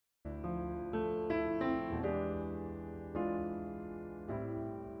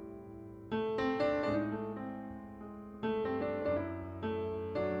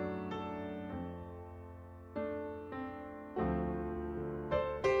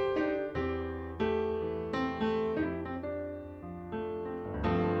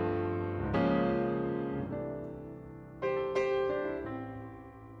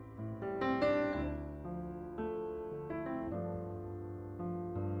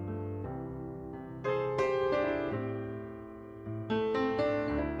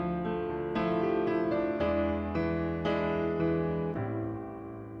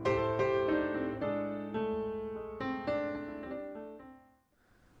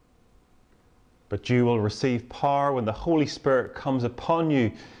but you will receive power when the Holy Spirit comes upon you,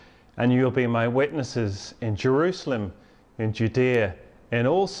 and you will be my witnesses in Jerusalem, in Judea, in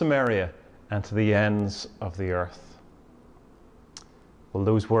all Samaria, and to the ends of the earth. Well,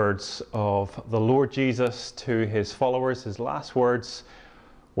 those words of the Lord Jesus to his followers, his last words,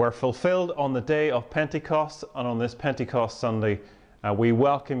 were fulfilled on the day of Pentecost, and on this Pentecost Sunday, we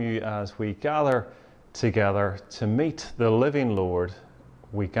welcome you as we gather together to meet the living Lord.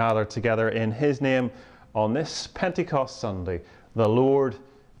 We gather together in his name on this Pentecost Sunday. The Lord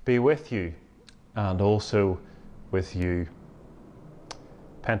be with you and also with you.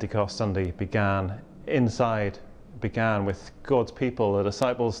 Pentecost Sunday began with God's people, the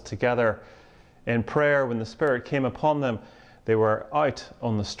disciples, together in prayer. When the Spirit came upon them, they were out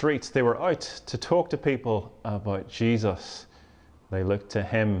on the streets. They were out to talk to people about Jesus. They looked to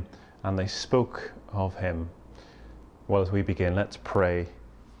him and they spoke of him. Well, as we begin, let's pray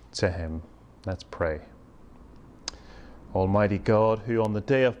to him. Let's pray. Almighty God, who on the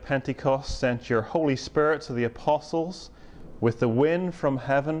day of Pentecost sent your Holy Spirit to the apostles with the wind from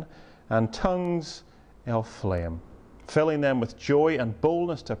heaven and tongues of flame, filling them with joy and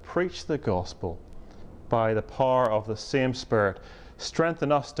boldness to preach the gospel, by the power of the same Spirit,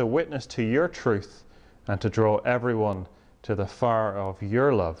 strengthen us to witness to your truth and to draw everyone to the fire of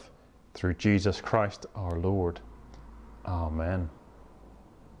your love, through Jesus Christ our Lord. Amen.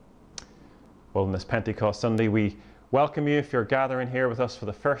 Well, on this Pentecost Sunday, we welcome you if you're gathering here with us for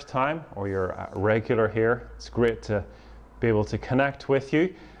the first time, or you're a regular here. It's great to be able to connect with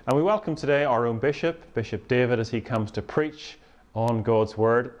you. And we welcome today our own Bishop, Bishop David, as he comes to preach on God's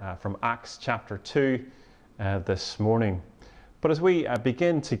Word from Acts chapter 2 this morning. But as we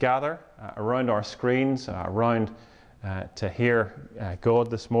begin to gather around our screens, to hear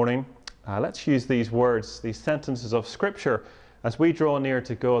God this morning, let's use these words, these sentences of Scripture, as we draw near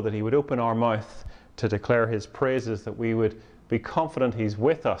to God, that he would open our mouth to declare his praises, that we would be confident he's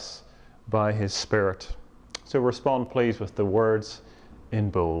with us by his Spirit. So respond please with the words in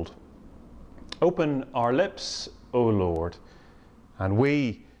bold. Open our lips, O Lord, and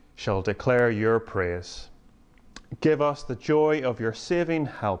we shall declare your praise. Give us the joy of your saving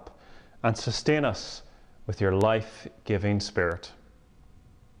help, and sustain us with your life-giving Spirit.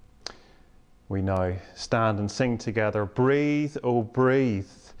 We now stand and sing together. Breathe, O breathe,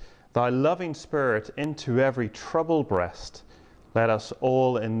 thy loving Spirit into every troubled breast. Let us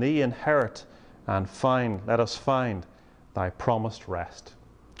all in thee inherit and let us find thy promised rest.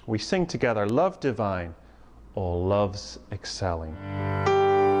 We sing together, love divine, all loves excelling.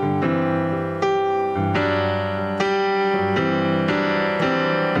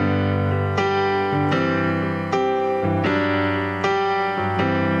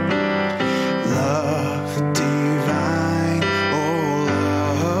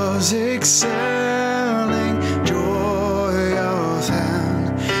 Excelling, joy of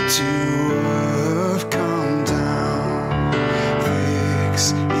heaven to earth come down.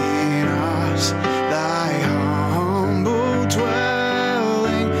 Fix in us thy humble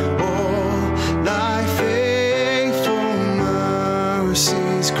dwelling, all thy faithful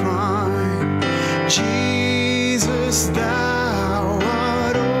mercies crying. Jesus, thou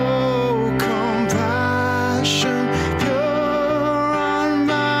art all compassion,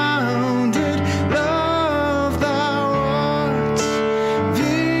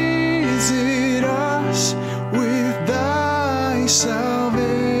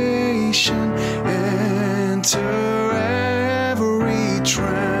 salvation, enter every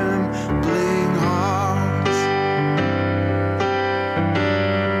trembling heart.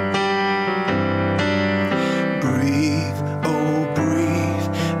 Breathe, oh breathe,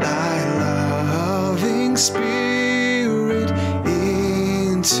 thy loving Spirit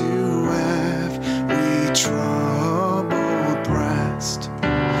into every troubled breast.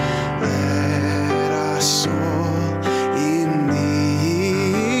 Let us all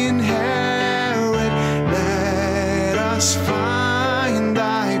find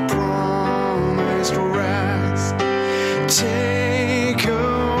thy promised rest. Take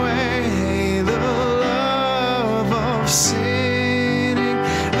away the love of sinning,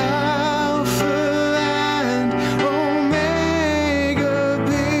 Alpha and Omega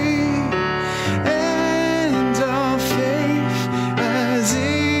be, end of faith as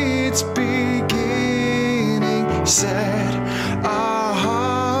its beginning. Set our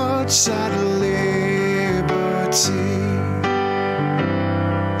hearts at liberty.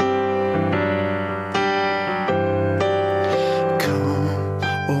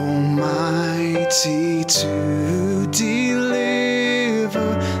 To deliver,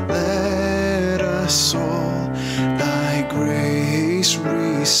 let us all thy grace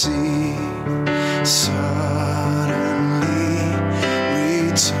receive. suddenly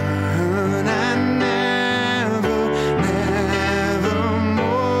return and never, never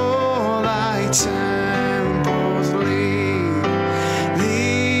more thy temples leave.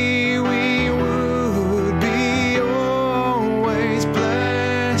 Thee we would be always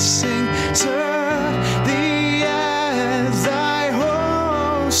blessing, serve thee as thy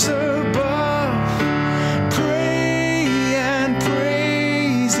host above. Pray and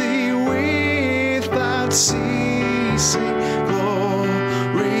praise thee without ceasing.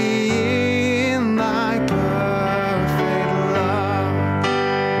 Glory in thy perfect love.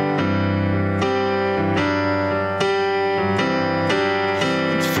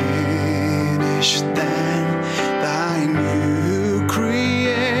 And finish then thy new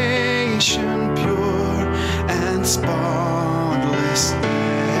creation, pure and spotless.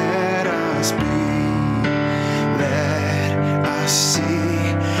 Let us be, let us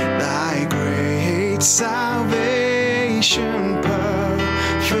see thy great salvation,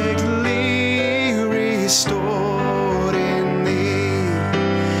 perfectly restored in thee,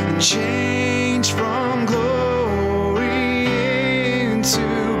 and changed from glory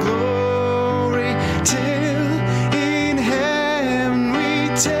into glory, till in heaven we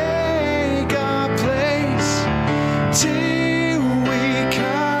take our place, till we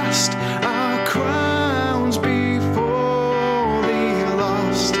cast our crowns before thee,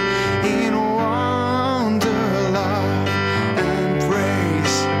 lost in wonder, love, and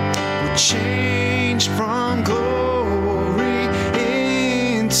praise. We're changed from glory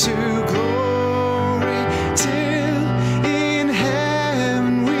into glory, till in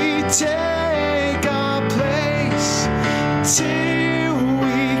heaven we take our place, till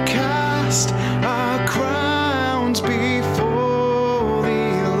we cast our crowns before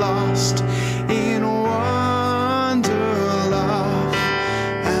thee, lost in wonder, love,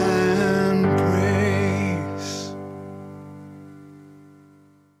 and praise.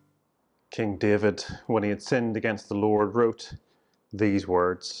 King David, when he had sinned against the Lord, wrote these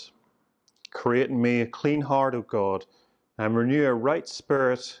words: "Create in me a clean heart, O God, and renew a right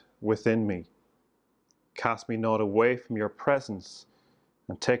spirit within me. Cast me not away from your presence,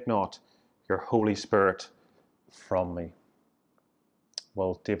 and take not your Holy Spirit from me."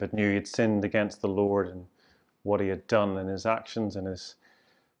 Well, David knew he had sinned against the Lord and what he had done in his actions and his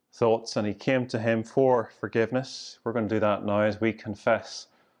thoughts, and he came to him for forgiveness. We're going to do that now as we confess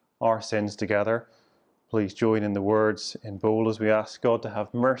our sins together. Please join in the words in bold as we ask God to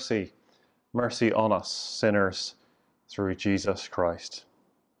have mercy on us sinners through Jesus Christ.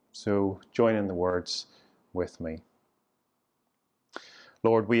 So join in the words with me.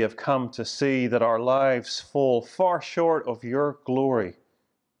 Lord, we have come to see that our lives fall far short of your glory.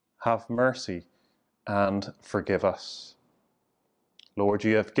 Have mercy and forgive us. Lord,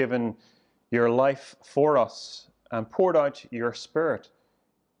 you have given your life for us and poured out your Spirit,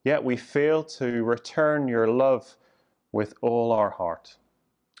 yet we fail to return your love with all our heart.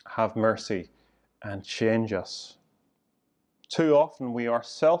 Have mercy and change us. Too often we are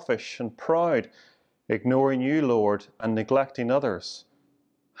selfish and proud, ignoring you, Lord, and neglecting others.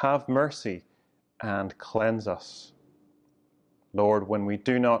 Have mercy and cleanse us. Lord, when we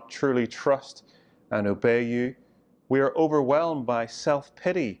do not truly trust and obey you, we are overwhelmed by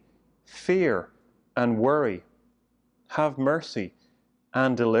self-pity, fear, and worry. Have mercy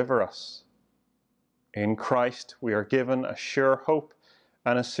and deliver us. In Christ we are given a sure hope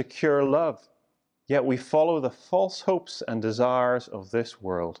and a secure love, yet we follow the false hopes and desires of this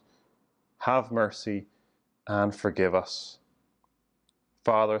world. Have mercy and forgive us.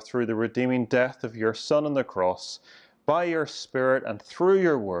 Father, through the redeeming death of your Son on the cross, by your Spirit and through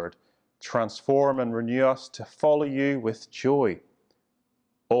your word, transform and renew us to follow you with joy.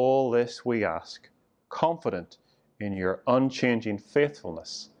 All this we ask, confident in your unchanging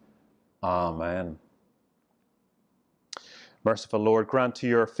faithfulness. Amen. Merciful Lord, grant to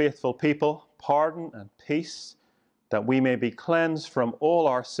your faithful people pardon and peace, that we may be cleansed from all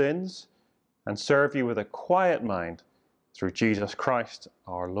our sins and serve you with a quiet mind through Jesus Christ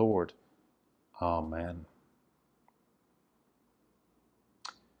our Lord. Amen.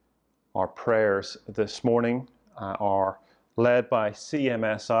 Our prayers this morning are led by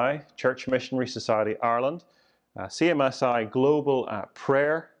CMSI, Church Missionary Society Ireland, CMSI Global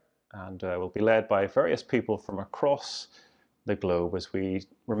Prayer, and will be led by various people from across the globe as we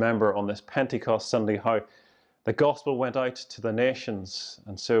remember on this Pentecost Sunday how the gospel went out to the nations,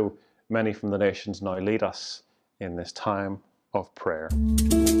 and so many from the nations now lead us in this time of prayer.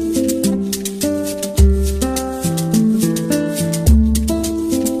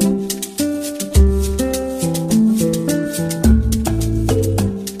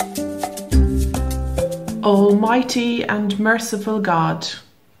 Almighty and merciful God,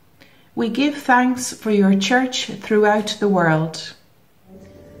 we give thanks for your Church throughout the world.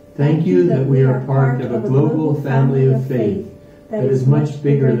 Thank you that we are part of a global family of faith that is much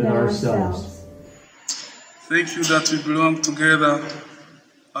bigger than ourselves. Thank you that we belong together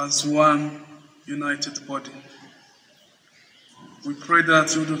as one united body. We pray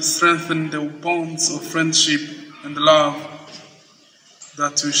that you will strengthen the bonds of friendship and love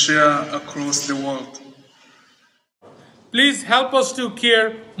that we share across the world. Please help us to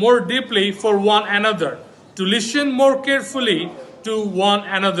care more deeply for one another, to listen more carefully to one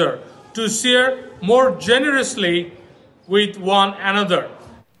another, to share more generously with one another.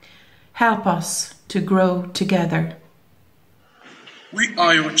 Help us to grow together. We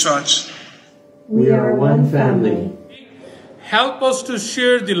are your church. We are one family. Help us to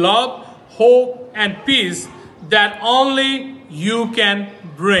share the love, hope, and peace that only you can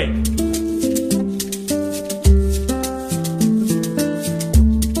bring.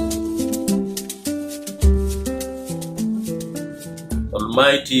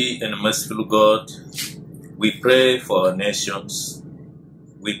 Almighty and merciful God, we pray for our nations.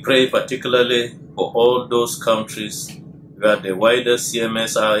 We pray particularly for all those countries where the wider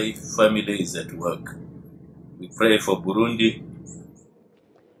CMSI family is at work. We pray for Burundi,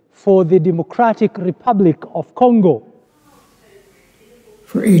 for the Democratic Republic of Congo,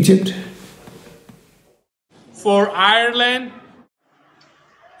 for Egypt, for Ireland,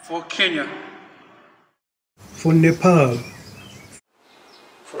 for Kenya, for Nepal,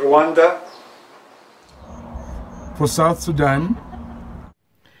 for Rwanda, for South Sudan,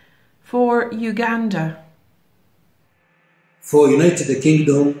 for Uganda, for United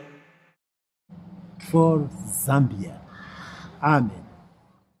Kingdom, for Zambia. Amen.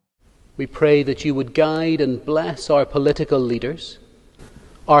 We pray that you would guide and bless our political leaders,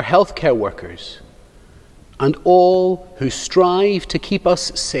 our healthcare workers, and all who strive to keep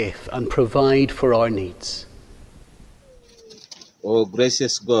us safe and provide for our needs. O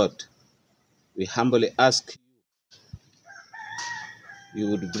gracious God, we humbly ask you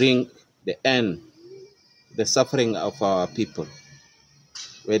would bring the end to the suffering of our people,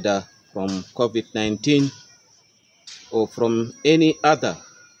 whether from COVID-19 or from any other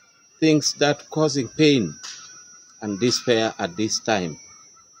things that causing pain and despair at this time.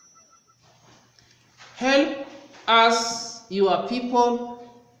 Help us, your people,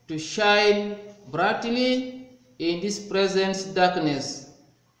 to shine brightly in this present darkness.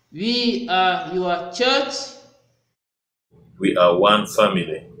 We are your church. we are one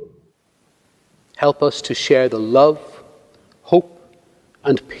family. Help us to share the love, hope,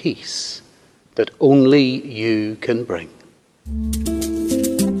 and peace that only you can bring.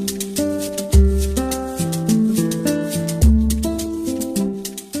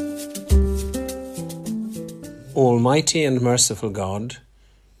 Almighty and merciful God,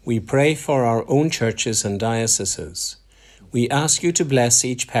 we pray for our own churches and dioceses. We ask you to bless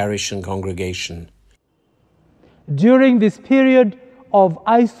each parish and congregation. During this period of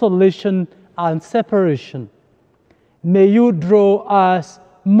isolation and separation, may you draw us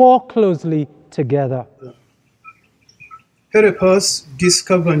more closely together. Help us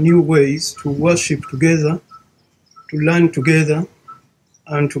discover new ways to worship together, to learn together,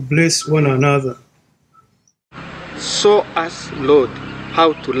 and to bless one another. Show us, Lord,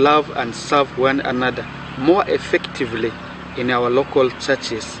 how to love and serve one another more effectively in our local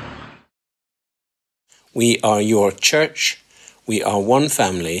churches. We are your church. We are one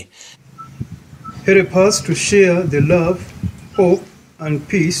family. Help us to share the love, hope, and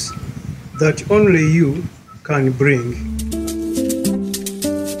peace that only you can bring.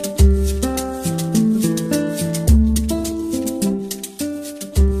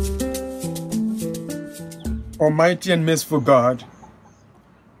 Almighty and merciful God,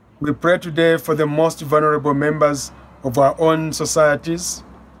 we pray today for the most vulnerable members of our own societies,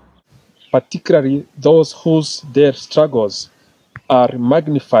 particularly those whose their struggles are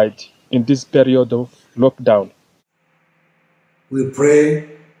magnified in this period of lockdown. We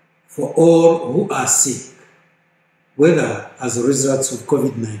pray for all who are sick, whether as a result of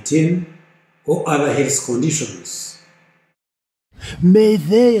COVID-19 or other health conditions. May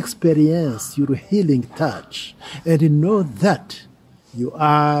they experience your healing touch and know that you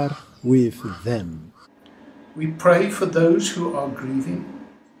are with them. We pray for those who are grieving.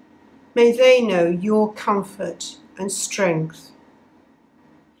 May they know your comfort and strength.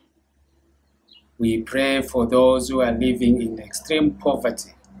 We pray for those who are living in extreme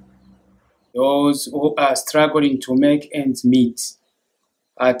poverty, those who are struggling to make ends meet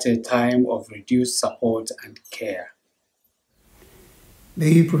at a time of reduced support and care. May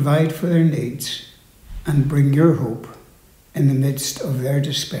you provide for their needs and bring your hope in the midst of their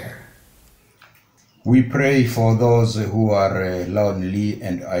despair. We pray for those who are lonely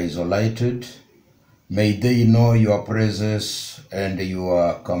and isolated. May they know your presence and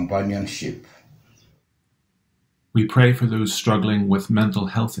your companionship. We pray for those struggling with mental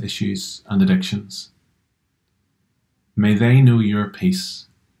health issues and addictions. May they know your peace,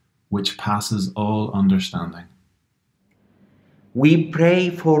 which passes all understanding. We pray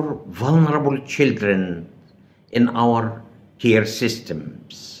for vulnerable children in our care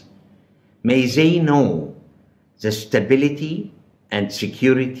systems. May they know the stability and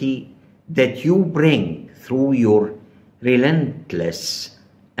security that you bring through your relentless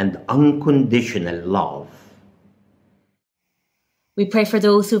and unconditional love. We pray for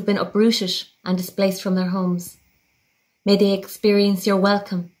those who have been uprooted and displaced from their homes. May they experience your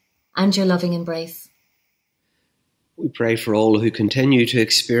welcome and your loving embrace. We pray for all who continue to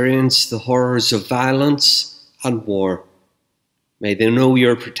experience the horrors of violence and war. May they know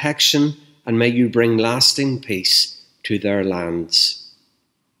your protection and may you bring lasting peace to their lands.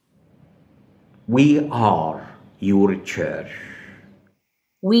 We are your church.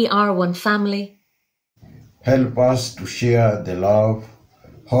 We are one family. Help us to share the love,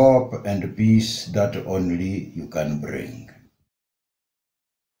 hope, and peace that only you can bring.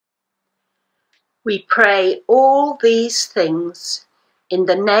 We pray all these things in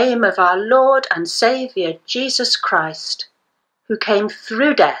the name of our Lord and Saviour Jesus Christ, who came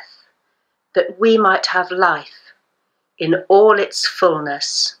through death that we might have life in all its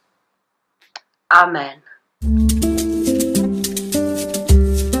fullness. Amen.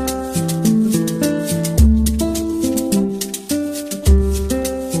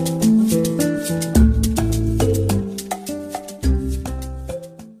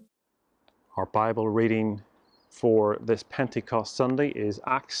 Our Bible reading for this Pentecost Sunday is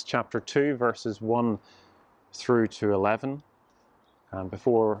Acts chapter 2, verses 1 through to 11. And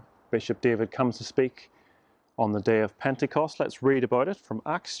before Bishop David comes to speak on the day of Pentecost, let's read about it from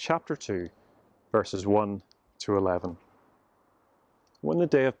Acts chapter 2, verses 1 to 11. When the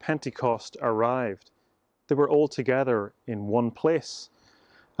day of Pentecost arrived, they were all together in one place.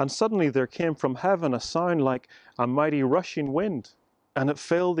 And suddenly there came from heaven a sound like a mighty rushing wind, and it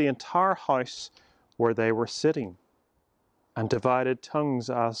filled the entire house where they were sitting. And divided tongues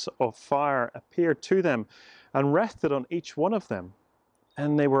as of fire appeared to them and rested on each one of them.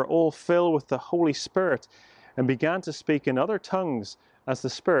 And they were all filled with the Holy Spirit and began to speak in other tongues as the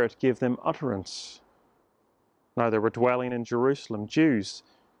Spirit gave them utterance. Now there were dwelling in Jerusalem Jews,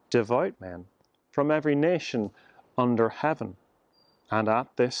 devout men, from every nation under heaven. And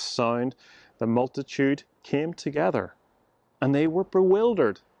at this sound the multitude came together. And they were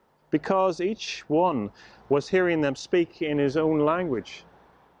bewildered, because each one was hearing them speak in his own language.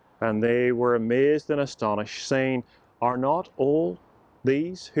 And they were amazed and astonished, saying, Are not all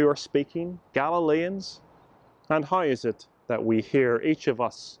these who are speaking Galileans? And how is it that we hear each of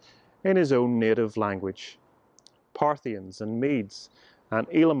us in his own native language? Parthians and Medes and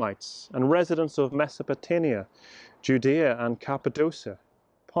Elamites and residents of Mesopotamia, Judea and Cappadocia,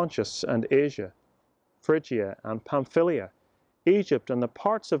 Pontus and Asia, Phrygia and Pamphylia, Egypt and the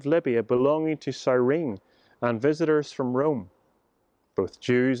parts of Libya belonging to Cyrene, and visitors from Rome, both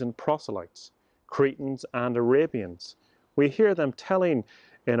Jews and proselytes, Cretans and Arabians. We hear them telling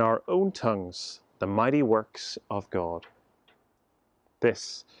in our own tongues the mighty works of God.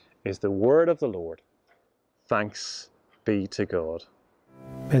 This is the word of the Lord. Thanks be to God.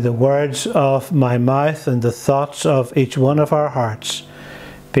 May the words of my mouth and the thoughts of each one of our hearts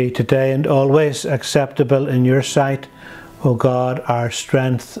be today and always acceptable in your sight, O God, our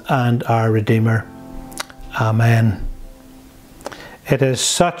strength and our Redeemer. Amen. It is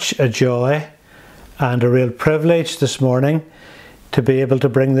such a joy and a real privilege this morning to be able to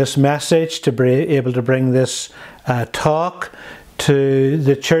bring this message, to be able to bring this talk to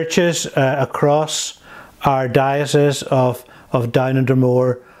the churches across our diocese of Down and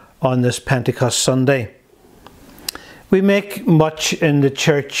Dromore on this Pentecost Sunday. We make much in the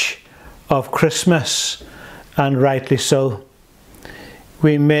church of Christmas, and rightly so.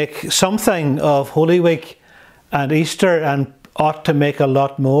 We make something of Holy Week and Easter and ought to make a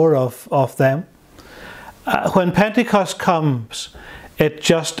lot more of them. When Pentecost comes, it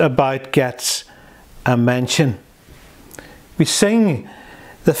just about gets a mention. We sing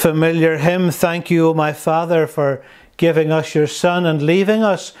the familiar hymn, Thank you, O my Father, for giving us your Son and leaving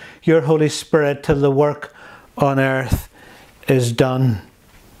us your Holy Spirit till the work on earth is done.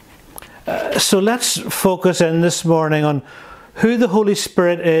 So let's focus in this morning on who the Holy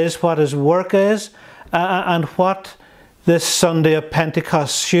Spirit is, what his work is, and what this Sunday of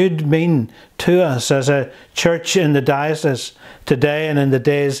Pentecost should mean to us as a church in the diocese today and in the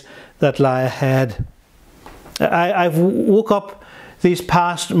days that lie ahead. I've woke up these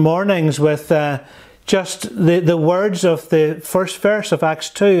past mornings with just the words of the first verse of Acts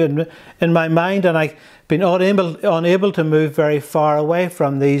 2 in my mind, and I've been unable to move very far away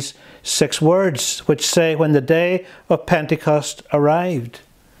from these 6 words, which say, when the day of Pentecost arrived.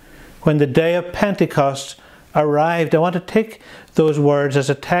 When the day of Pentecost arrived. I want to take those words as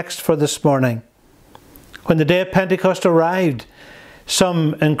a text for this morning. When the day of Pentecost arrived,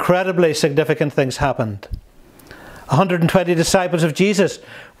 some incredibly significant things happened. 120 disciples of Jesus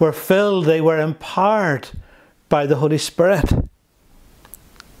were filled, they were empowered by the Holy Spirit.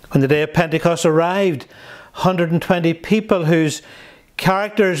 When the day of Pentecost arrived, 120 people whose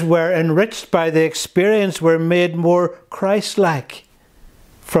characters were enriched by the experience were made more Christ-like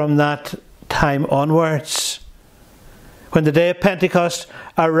from that time onwards. When the day of Pentecost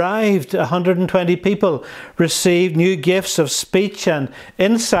arrived, 120 people received new gifts of speech and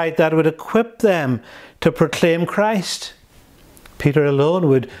insight that would equip them to proclaim Christ. Peter alone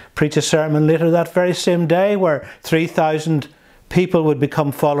would preach a sermon later that very same day where 3,000 people would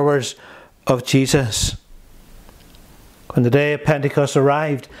become followers of Jesus. When the day of Pentecost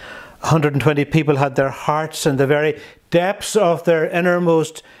arrived, 120 people had their hearts and the very depths of their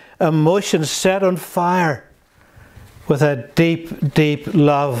innermost emotions set on fire with a deep, deep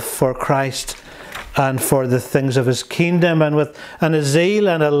love for Christ and for the things of his kingdom, and with a zeal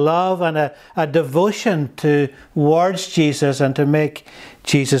and a love and a devotion towards Jesus and to make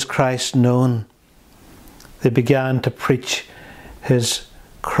Jesus Christ known. They began to preach his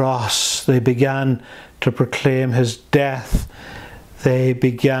cross. They began to proclaim his death. They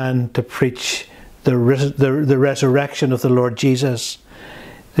began to preach the resurrection of the Lord Jesus.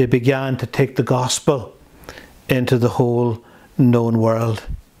 They began to take the gospel into the whole known world.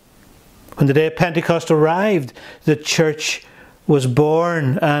 When the day of Pentecost arrived, the church was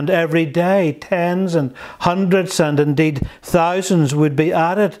born, and every day tens and hundreds and indeed thousands would be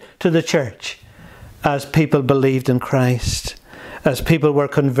added to the church as people believed in Christ, as people were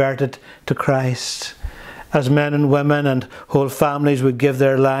converted to Christ, as men and women and whole families would give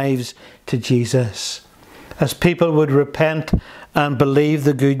their lives to Jesus, as people would repent and believe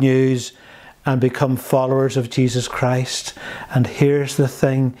the good news and become followers of Jesus Christ. And here's the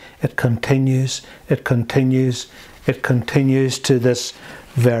thing, it continues, it continues, it continues to this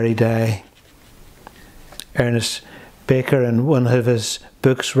very day. Ernest Baker, in one of his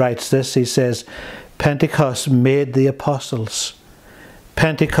books, writes this. He says, Pentecost made the apostles.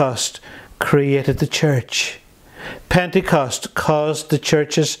 Pentecost created the church. Pentecost caused the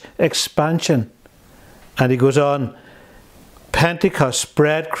church's expansion. And he goes on, Pentecost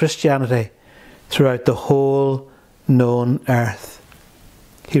spread Christianity throughout the whole known earth.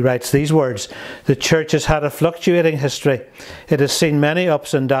 He writes these words, the church has had a fluctuating history. It has seen many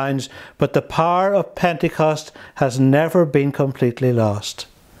ups and downs, but the power of Pentecost has never been completely lost.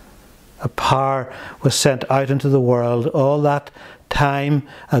 A power was sent out into the world all that time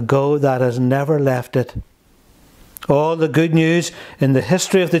ago that has never left it. All the good news in the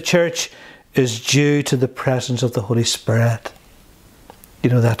history of the church is due to the presence of the Holy Spirit. You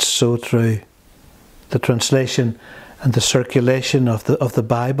know, that's so true. The translation and the circulation of the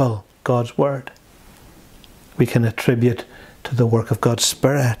Bible, God's Word, we can attribute to the work of God's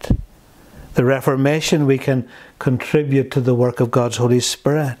Spirit. The Reformation we can contribute to the work of God's Holy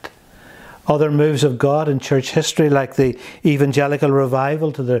Spirit. Other moves of God in church history, like the evangelical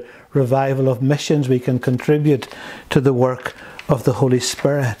revival to the revival of missions, we can contribute to the work of the Holy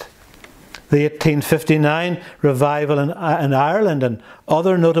Spirit. The 1859 revival in Ireland and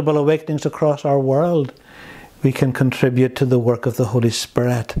other notable awakenings across our world, we can contribute to the work of the Holy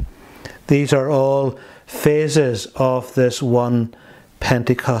Spirit. These are all phases of this one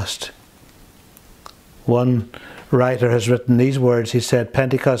Pentecost. One writer has written these words. He said,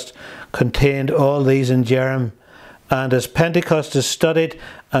 Pentecost contained all these in germ, and as Pentecost is studied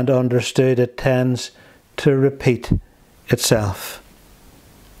and understood, it tends to repeat itself.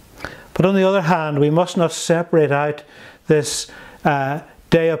 But on the other hand, we must not separate out this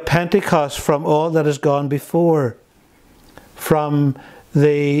day of Pentecost from all that has gone before, from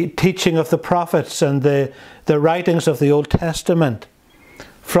the teaching of the prophets and the writings of the Old Testament,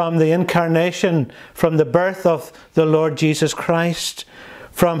 from the incarnation, from the birth of the Lord Jesus Christ,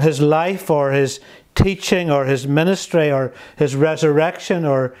 from his life or his teaching or his ministry or his resurrection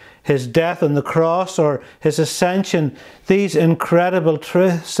or his death on the cross or his ascension. These incredible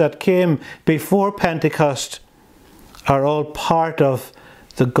truths that came before Pentecost are all part of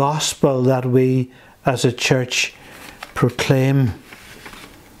the gospel that we as a church proclaim.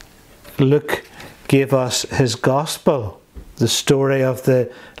 Luke gave us his gospel, the story of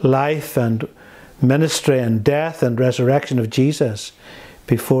the life and ministry and death and resurrection of Jesus,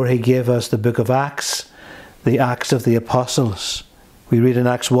 before he gave us the book of Acts, the Acts of the Apostles. We read in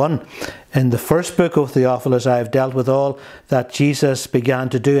Acts 1, "In the first book, O Theophilus, I have dealt with all that Jesus began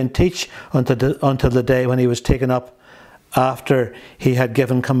to do and teach until the day when he was taken up, after he had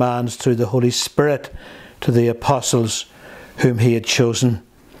given commands through the Holy Spirit to the apostles whom he had chosen.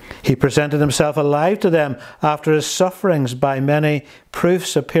 He presented himself alive to them after his sufferings by many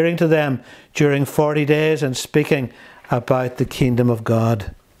proofs, appearing to them during 40 days and speaking about the kingdom of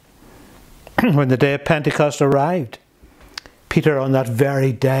God." When the day of Pentecost arrived, Peter on that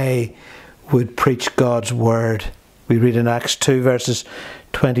very day would preach God's word. We read in Acts 2 verses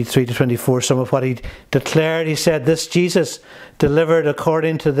 23 to 24 some of what he declared. He said, "This Jesus, delivered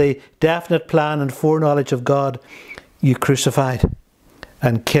according to the definite plan and foreknowledge of God, you crucified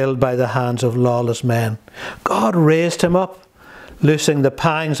and killed by the hands of lawless men. God raised him up, loosing the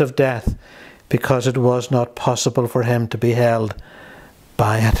pangs of death, because it was not possible for him to be held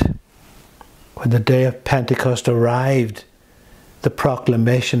by it." When the day of Pentecost arrived, the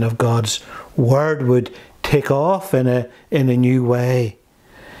proclamation of God's word would take off in a new way.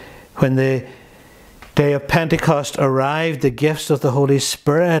 When the day of Pentecost arrived, the gifts of the Holy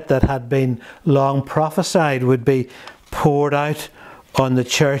Spirit that had been long prophesied would be poured out on the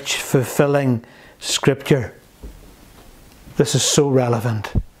church, fulfilling Scripture. This is so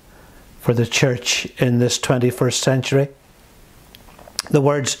relevant for the church in this 21st century. The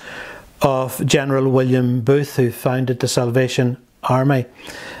words of General William Booth, who founded the Salvation Army,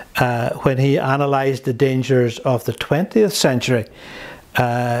 when he analysed the dangers of the 20th century,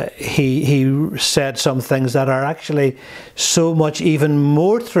 he said some things that are actually so much even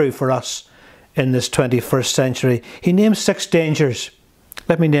more true for us in this 21st century. He named 6 dangers.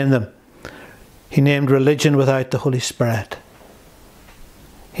 Let me name them. He named religion without the Holy Spirit.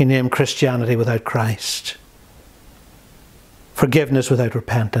 He named Christianity without Christ. Forgiveness without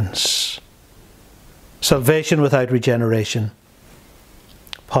repentance. Salvation without regeneration.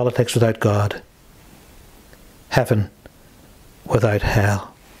 Politics without God. Heaven without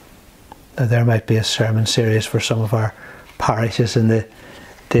hell. Now there might be a sermon series for some of our parishes in the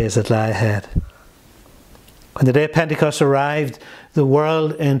days that lie ahead. When the day of Pentecost arrived, the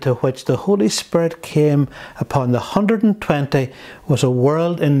world into which the Holy Spirit came upon the 120 was a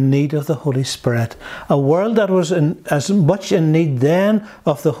world in need of the Holy Spirit. A world that was as much in need then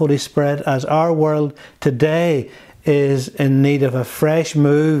of the Holy Spirit as our world today is in need of a fresh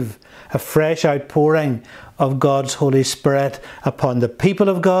move, a fresh outpouring of God's Holy Spirit upon the people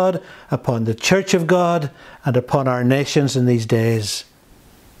of God, upon the Church of God, and upon our nations in these days.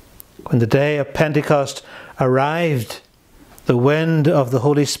 When the day of Pentecost arrived, the wind of the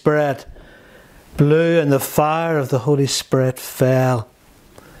Holy Spirit blew and the fire of the Holy Spirit fell.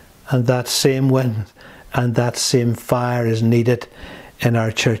 And that same wind and that same fire is needed in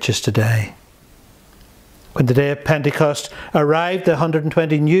our churches today. When the day of Pentecost arrived, the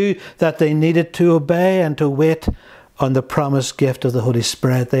 120 knew that they needed to obey and to wait on the promised gift of the Holy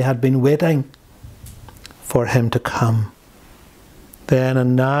Spirit. They had been waiting for him to come. Then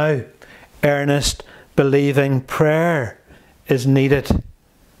and now, earnest, believing prayer is needed,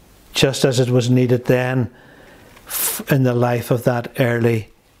 just as it was needed then in the life of that early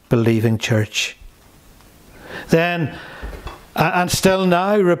believing church. Then, and still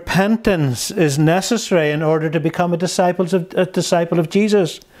now, repentance is necessary in order to become a disciple of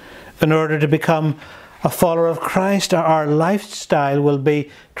Jesus. In order to become a follower of Christ, our lifestyle will be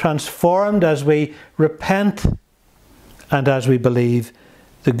transformed as we repent and as we believe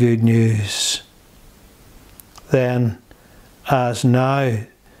the good news. Then, as now,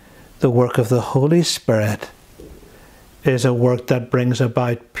 the work of the Holy Spirit is a work that brings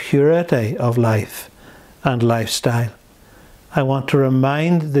about purity of life and lifestyle. I want to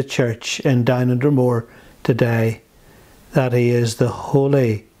remind the church in Down in Dromore today that he is the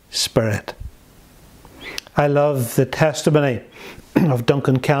Holy Spirit. I love the testimony of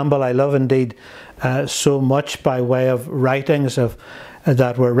Duncan Campbell. I love indeed so much by way of writings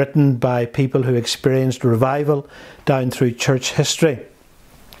that were written by people who experienced revival down through church history.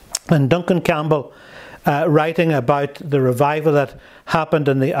 And Duncan Campbell, writing about the revival that happened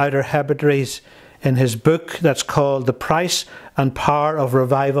in the Outer Hebrides, in his book that's called The Price and Power of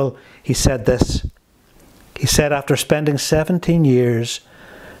Revival, he said this. He said, "After spending 17 years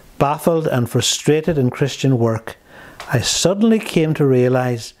baffled and frustrated in Christian work, I suddenly came to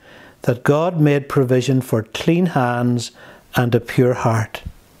realise that God made provision for clean hands and a pure heart.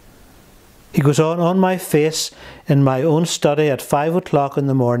 He goes on my face in my own study at 5 o'clock in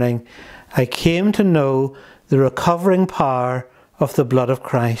the morning, I came to know the recovering power of the blood of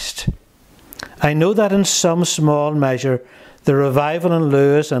Christ. I know that in some small measure, the revival in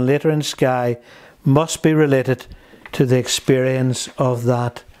Lewis and later in Skye must be related to the experience of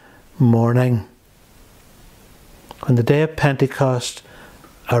that morning. When the day of Pentecost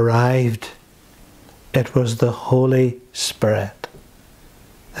arrived, it was the Holy Spirit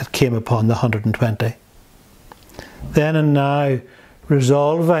that came upon the 120. Then and now,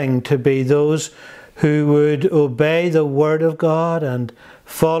 resolving to be those who would obey the Word of God and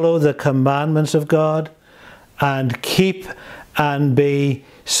follow the commandments of God and keep and be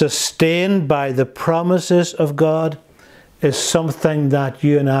sustained by the promises of God is something that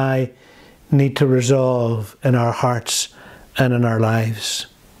you and I need to resolve in our hearts and in our lives.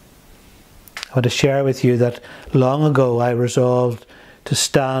 I want to share with you that long ago I resolved to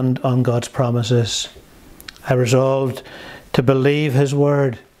stand on God's promises. I resolved to believe His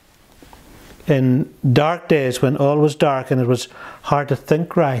Word. In dark days when all was dark and it was hard to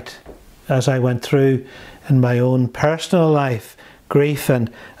think right, as I went through in my own personal life, grief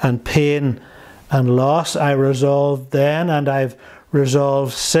and pain and loss, I resolved then, and I've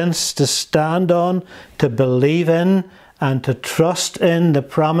resolved since, to stand on, to believe in and to trust in the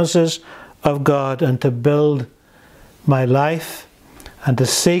promises of God, and to build my life and to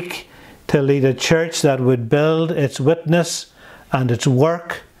seek to lead a church that would build its witness and its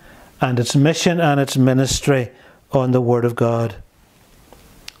work and its mission and its ministry on the Word of God.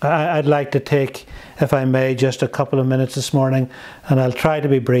 I'd like to take, if I may, just a couple of minutes this morning, and I'll try to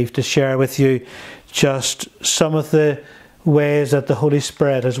be brief, to share with you just some of the ways that the Holy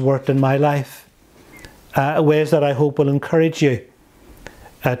Spirit has worked in my life, ways that I hope will encourage you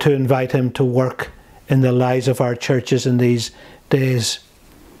to invite Him to work in the lives of our churches in these days.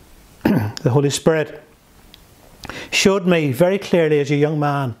 The Holy Spirit showed me very clearly as a young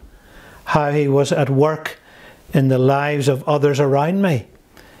man how He was at work in the lives of others around me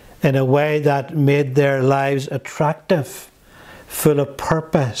in a way that made their lives attractive, full of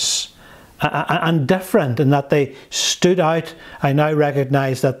purpose, and different, in that they stood out. I now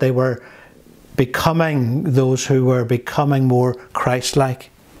recognise that they were becoming those who were becoming more Christ-like.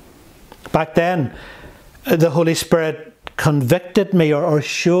 Back then, the Holy Spirit convicted me or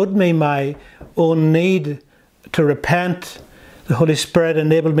showed me my own need to repent. The Holy Spirit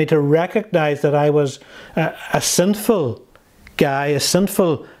enabled me to recognise that I was a sinful guy, a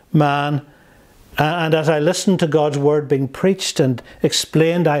sinful man, and as I listened to God's Word being preached and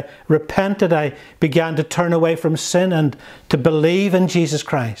explained, I repented. I began to turn away from sin and to believe in Jesus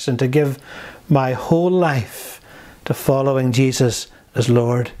Christ and to give my whole life to following Jesus as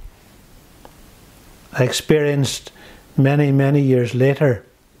Lord. I experienced many, many years later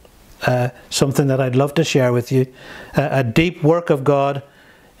something that I'd love to share with you, a deep work of God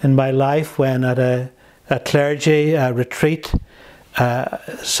in my life when at a clergy retreat,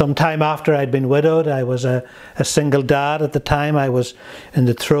 some time after I'd been widowed. I was a single dad at the time. I was in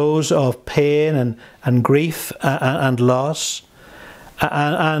the throes of pain and grief and loss.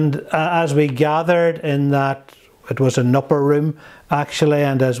 And as we gathered in that, it was an upper room actually,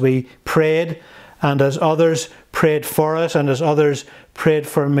 and as we prayed, and as others prayed for us, and as others prayed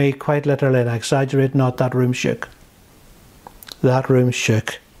for me, quite literally, and I exaggerate not, that room shook. That room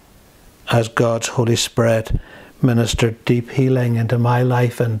shook as God's Holy Spirit ministered deep healing into my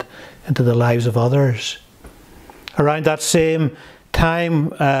life and into the lives of others. Around that same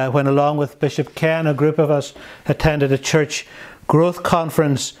time, when along with Bishop Ken, a group of us attended a church growth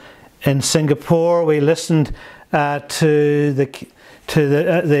conference in Singapore, we listened to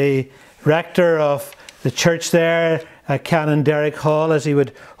the rector of the church there, Canon Derek Hall, as he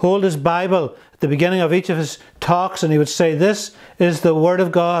would hold his Bible at the beginning of each of his talks, and he would say, "This is the Word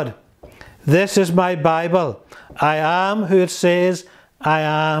of God. This is my Bible. I am who it says I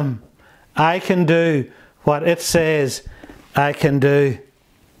am. I can do what it says I can do."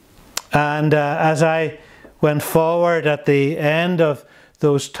 And as I went forward at the end of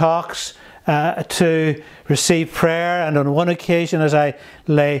those talks to receive prayer, and on one occasion as I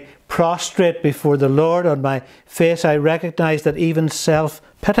lay prostrate before the Lord on my face, I recognised that even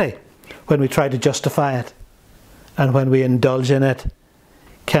self-pity, when we try to justify it and when we indulge in it,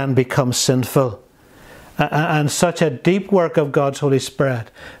 can become sinful. And such a deep work of God's Holy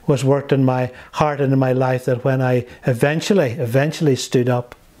Spirit was worked in my heart and in my life that when I eventually stood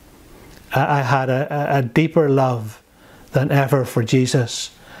up, I had a deeper love than ever for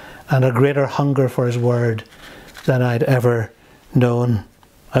Jesus and a greater hunger for His Word than I'd ever known.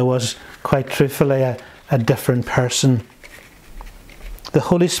 I was, quite truthfully, a different person. The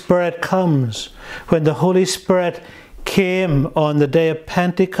Holy Spirit comes. When the Holy Spirit came on the day of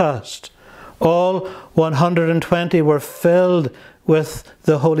Pentecost, all 120 were filled with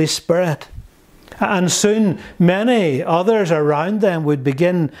the Holy Spirit. And soon many others around them would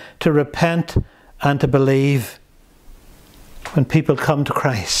begin to repent and to believe. When people come to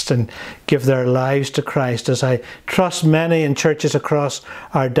Christ and give their lives to Christ, as I trust many in churches across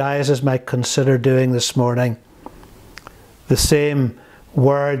our diocese might consider doing this morning, the same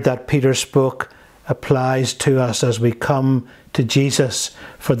word that Peter spoke applies to us as we come to Jesus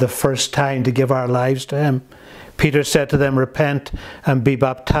for the first time to give our lives to Him. Peter said to them, "Repent and be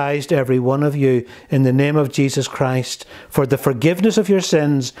baptized, every one of you, in the name of Jesus Christ, for the forgiveness of your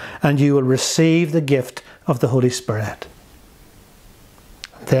sins, and you will receive the gift of the Holy Spirit."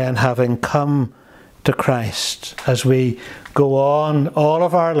 Then, having come to Christ, as we go on all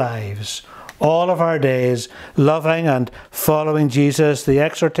of our lives, all of our days, loving and following Jesus, the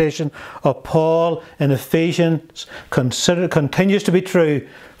exhortation of Paul in Ephesians continues to be true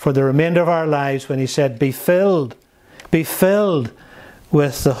for the remainder of our lives when he said, be filled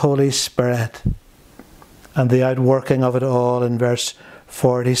with the Holy Spirit. And the outworking of it all in verse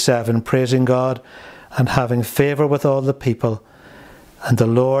 47, praising God and having favour with all the people. And the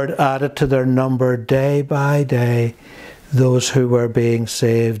Lord added to their number day by day those who were being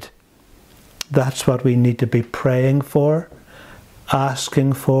saved. That's what we need to be praying for,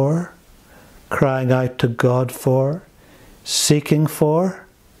 asking for, crying out to God for, seeking for,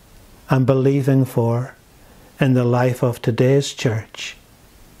 and believing for in the life of today's church,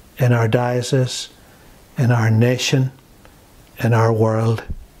 in our diocese, in our nation, in our world.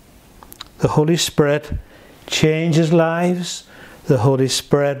 The Holy Spirit changes lives. The Holy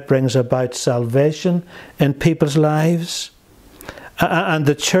Spirit brings about salvation in people's lives. And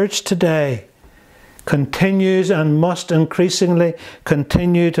the church today continues and must increasingly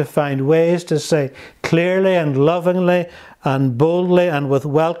continue to find ways to say clearly and lovingly and boldly and with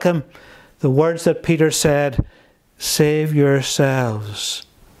welcome the words that Peter said, save yourselves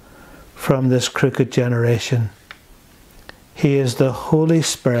from this crooked generation. He is the Holy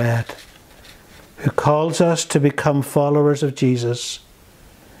Spirit who calls us to become followers of Jesus,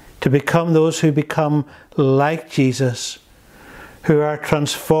 to become those who become like Jesus, who are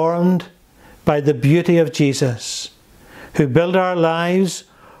transformed by the beauty of Jesus, who build our lives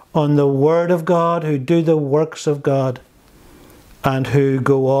on the Word of God, who do the works of God, and who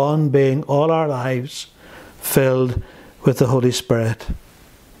go on being all our lives filled with the Holy Spirit.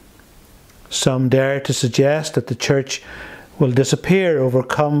 Some dare to suggest that the church will disappear,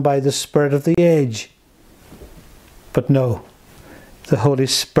 overcome by the spirit of the age. But no, the Holy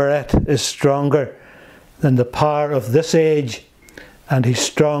Spirit is stronger than the power of this age, and He's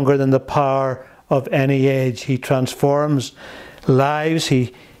stronger than the power of any age. He transforms lives,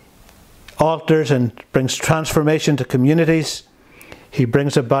 He alters and brings transformation to communities. He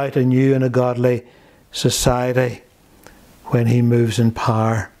brings about a new and a godly society when He moves in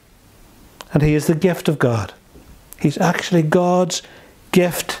power. And He is the gift of God. He's actually God's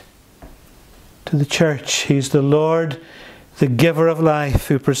gift to the church. He's the Lord, the giver of life,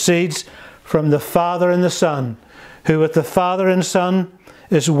 who proceeds from the Father and the Son, who with the Father and Son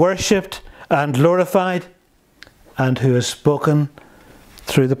is worshipped and glorified, and who has spoken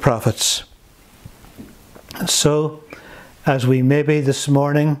through the prophets. And so, as we maybe this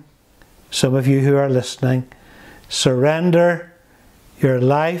morning, some of you who are listening, surrender your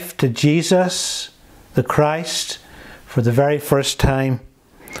life to Jesus, the Christ, for the very first time,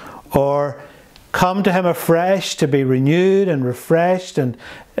 or come to Him afresh to be renewed and refreshed and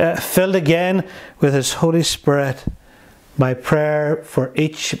filled again with His Holy Spirit, my prayer for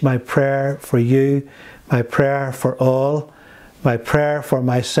each, my prayer for you, my prayer for all, my prayer for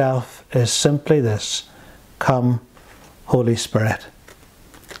myself is simply this: come, Holy Spirit.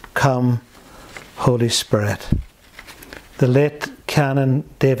 Come, Holy Spirit. The late Canon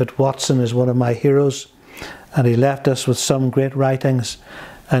David Watson is one of my heroes, and he left us with some great writings,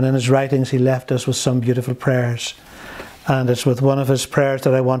 and in his writings he left us with some beautiful prayers. And it's with one of his prayers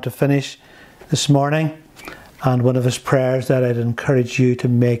that I want to finish this morning, and one of his prayers that I'd encourage you to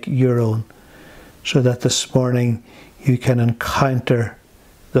make your own, so that this morning you can encounter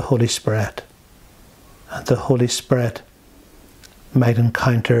the Holy Spirit, and the Holy Spirit might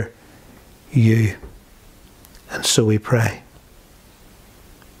encounter you. And so we pray.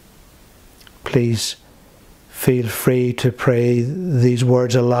 Please feel free to pray these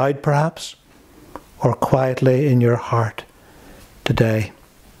words aloud, perhaps, or quietly in your heart today.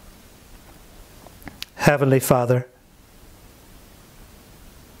 Heavenly Father,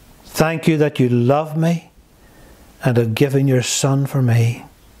 thank you that you love me and have given your Son for me.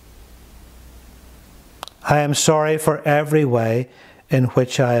 I am sorry for every way in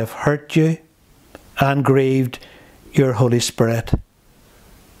which I have hurt you and grieved your Holy Spirit.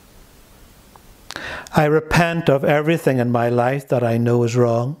 I repent of everything in my life that I know is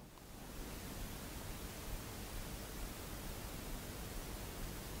wrong.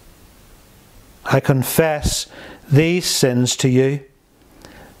 I confess these sins to you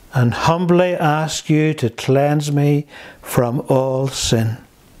and humbly ask you to cleanse me from all sin.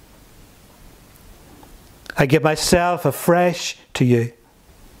 I give myself afresh to you.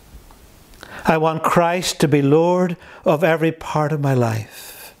 I want Christ to be Lord of every part of my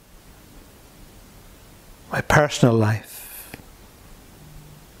life, my personal life,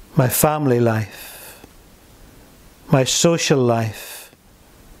 my family life, my social life,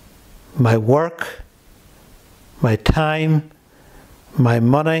 my work, my time, my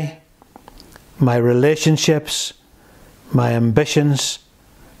money, my relationships, my ambitions,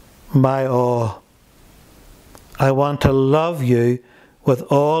 my all. I want to love you with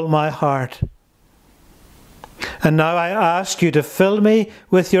all my heart. And now I ask you to fill me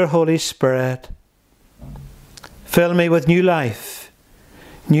with your Holy Spirit. Fill me with new life,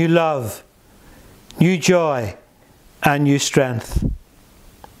 new love, new joy, and new strength.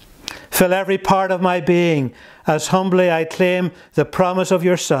 Fill every part of my being as humbly I claim the promise of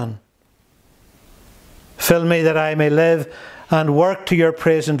your Son. Fill me that I may live and work to your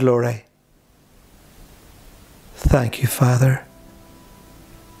praise and glory. Thank you, Father.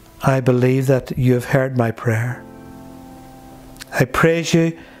 I believe that you have heard my prayer. I praise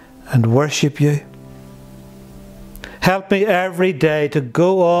you and worship you. Help me every day to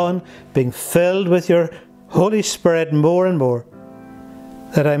go on being filled with your Holy Spirit more and more,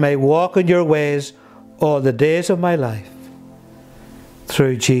 that I may walk in your ways all the days of my life.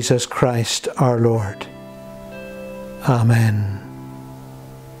 Through Jesus Christ our Lord. Amen.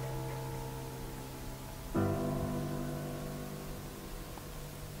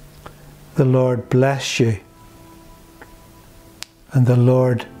 The Lord bless you, and the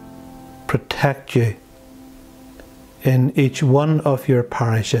Lord protect you in each one of your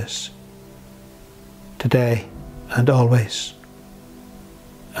parishes, today and always.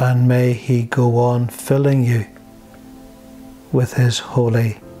 And may He go on filling you with His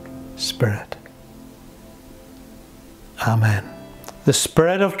Holy Spirit. Amen. The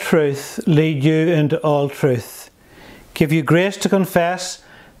Spirit of truth lead you into all truth, give you grace to confess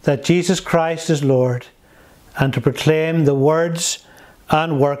that Jesus Christ is Lord, and to proclaim the words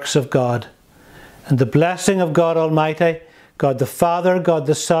and works of God. And the blessing of God Almighty, God the Father, God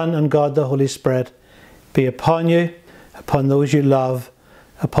the Son, and God the Holy Spirit be upon you, upon those you love,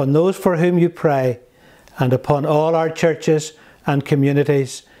 upon those for whom you pray, and upon all our churches and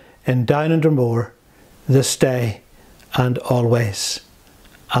communities in Down and Dromore, this day and always.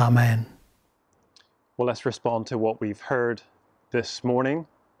 Amen. Well, let's respond to what we've heard this morning.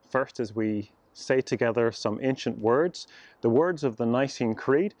 First, as we say together some ancient words, the words of the Nicene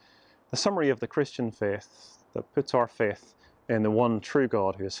Creed, the summary of the Christian faith that puts our faith in the one true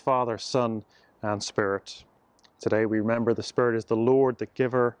God who is Father, Son, and Spirit. Today we remember the Spirit is the Lord, the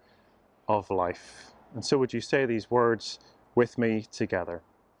giver of life. And so would you say these words with me together?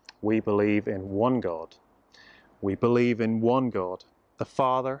 We believe in one God. We believe in one God, the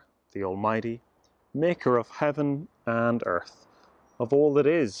Father, the Almighty, maker of heaven and earth, of all that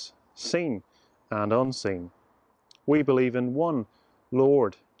is, seen and unseen. We believe in one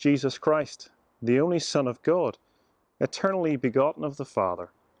Lord Jesus Christ, the only Son of God, eternally begotten of the Father,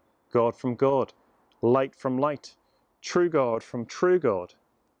 God from God, light from light, true God from true God,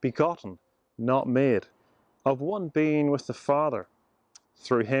 begotten, not made, of one being with the Father.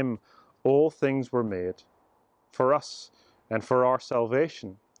 Through him all things were made. For us and for our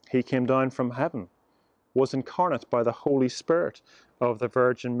salvation he came down from heaven, was incarnate by the Holy Spirit of the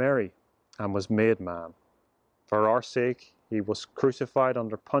Virgin Mary, and was made man. For our sake he was crucified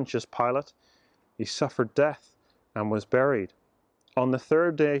under Pontius Pilate. He suffered death and was buried. On the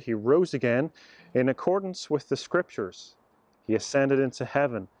third day he rose again in accordance with the Scriptures. He ascended into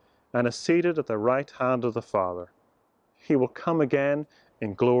heaven and is seated at the right hand of the Father. He will come again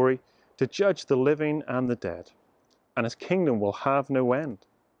in glory to judge the living and the dead, and his kingdom will have no end.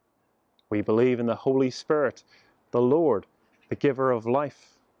 We believe in the Holy Spirit, the Lord, the giver of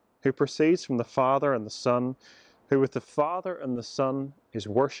life, who proceeds from the Father and the Son, who with the Father and the Son is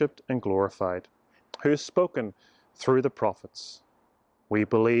worshipped and glorified, who is spoken through the prophets. We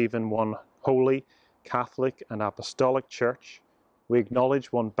believe in one holy, Catholic and Apostolic Church. We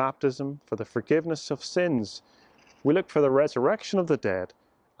acknowledge one baptism for the forgiveness of sins. We look for the resurrection of the dead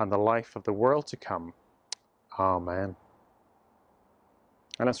and the life of the world to come. Amen.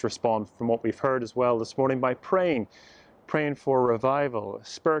 And let's respond from what we've heard as well this morning by praying for revival,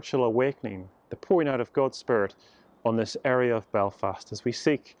 spiritual awakening, the pouring out of God's Spirit on this area of Belfast as we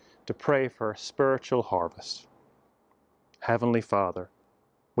seek to pray for a spiritual harvest. Heavenly Father,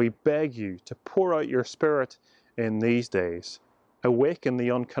 we beg you to pour out your Spirit in these days, awaken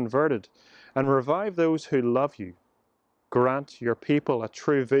the unconverted, and revive those who love you. Grant your people a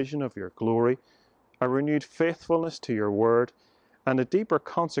true vision of your glory, a renewed faithfulness to your word, and a deeper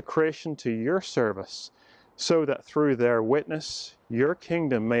consecration to your service, so that through their witness your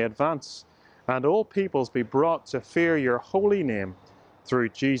kingdom may advance, and all peoples be brought to fear your holy name, through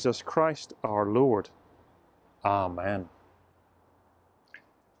Jesus Christ our Lord. Amen.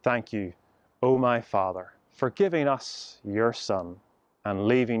 Thank you, O my Father, for giving us your Son, and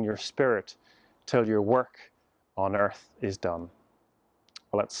leaving your Spirit till your work on earth is done.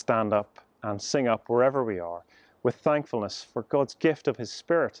 Well, let's stand up and sing up wherever we are, with thankfulness for God's gift of his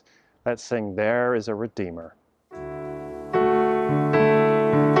Spirit. Let's sing, There is a Redeemer.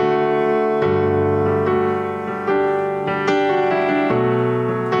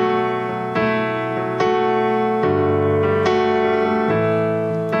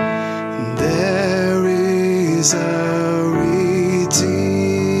 There is a Redeemer,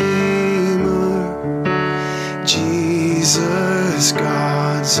 Jesus,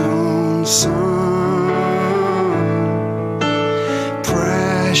 God's own Son,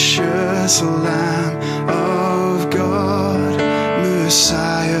 precious Lamb of God,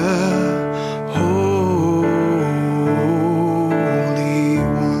 Messiah, Holy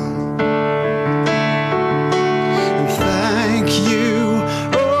One. And thank you,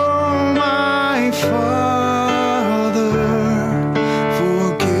 oh my Father,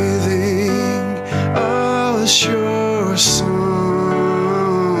 for giving us your Son.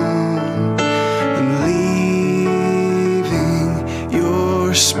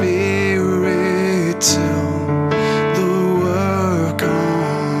 Spirit till the work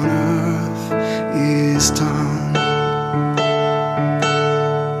on earth is done.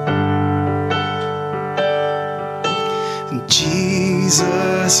 And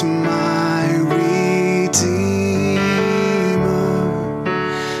Jesus, my Redeemer,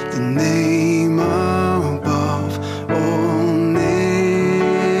 the name above all names,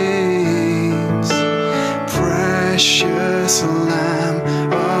 precious Lamb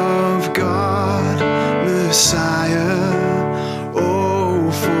of God, Messiah, oh,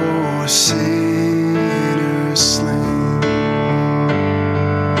 for sinners slain.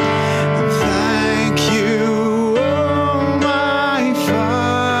 And thank you, oh my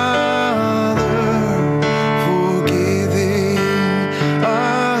Father, for giving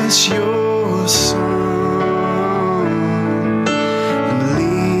us your Son, and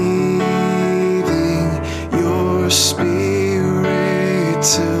leaving your Spirit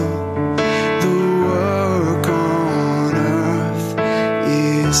till the work on earth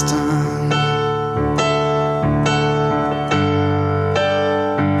is done.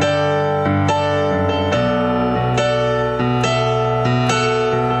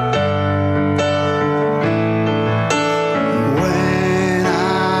 When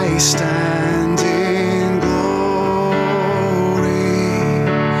I stand in glory,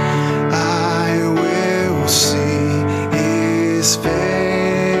 I will see his face,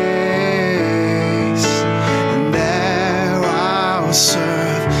 and there I'll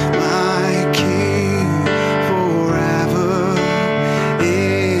serve my King forever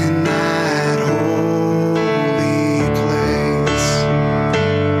in that holy place.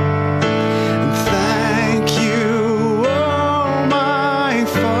 And thank you, oh my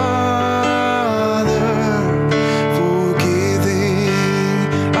Father, for giving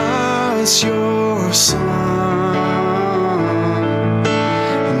us your Son,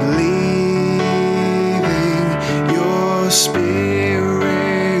 and leaving your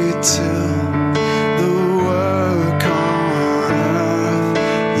Spirit till the work on earth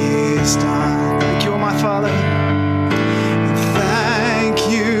is done. Thank you, oh my Father. And thank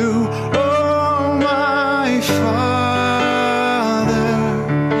you, oh my Father,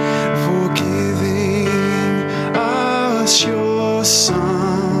 for giving us your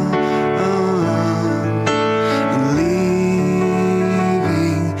Son, and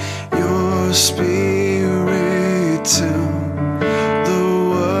leaving your Spirit till the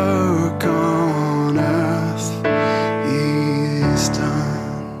work on earth is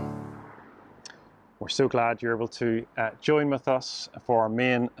done. We're so glad you're able to join with us for our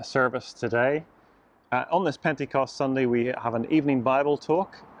main service today. On this Pentecost Sunday, we have an evening Bible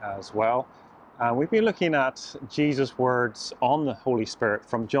talk as well. We've been looking at Jesus' words on the Holy Spirit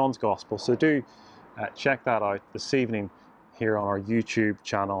from John's Gospel, so do check that out this evening here on our YouTube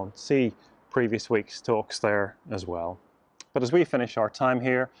channel and see previous week's talks there as well. But as we finish our time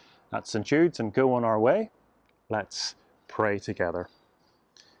here at St. Jude's and go on our way, let's pray together.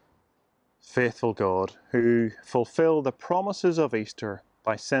 Faithful God, who fulfilled the promises of Easter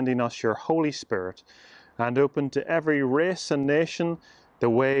by sending us your Holy Spirit and opened to every race and nation the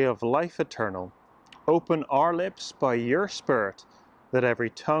way of life eternal, open our lips by your Spirit, that every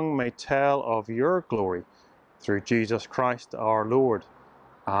tongue may tell of your glory, through Jesus Christ our Lord.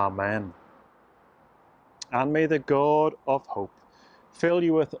 Amen. And may the God of hope fill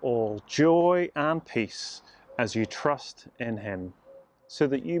you with all joy and peace as you trust in him, so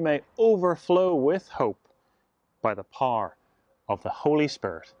that you may overflow with hope by the power of the Holy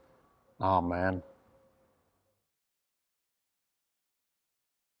Spirit. Amen.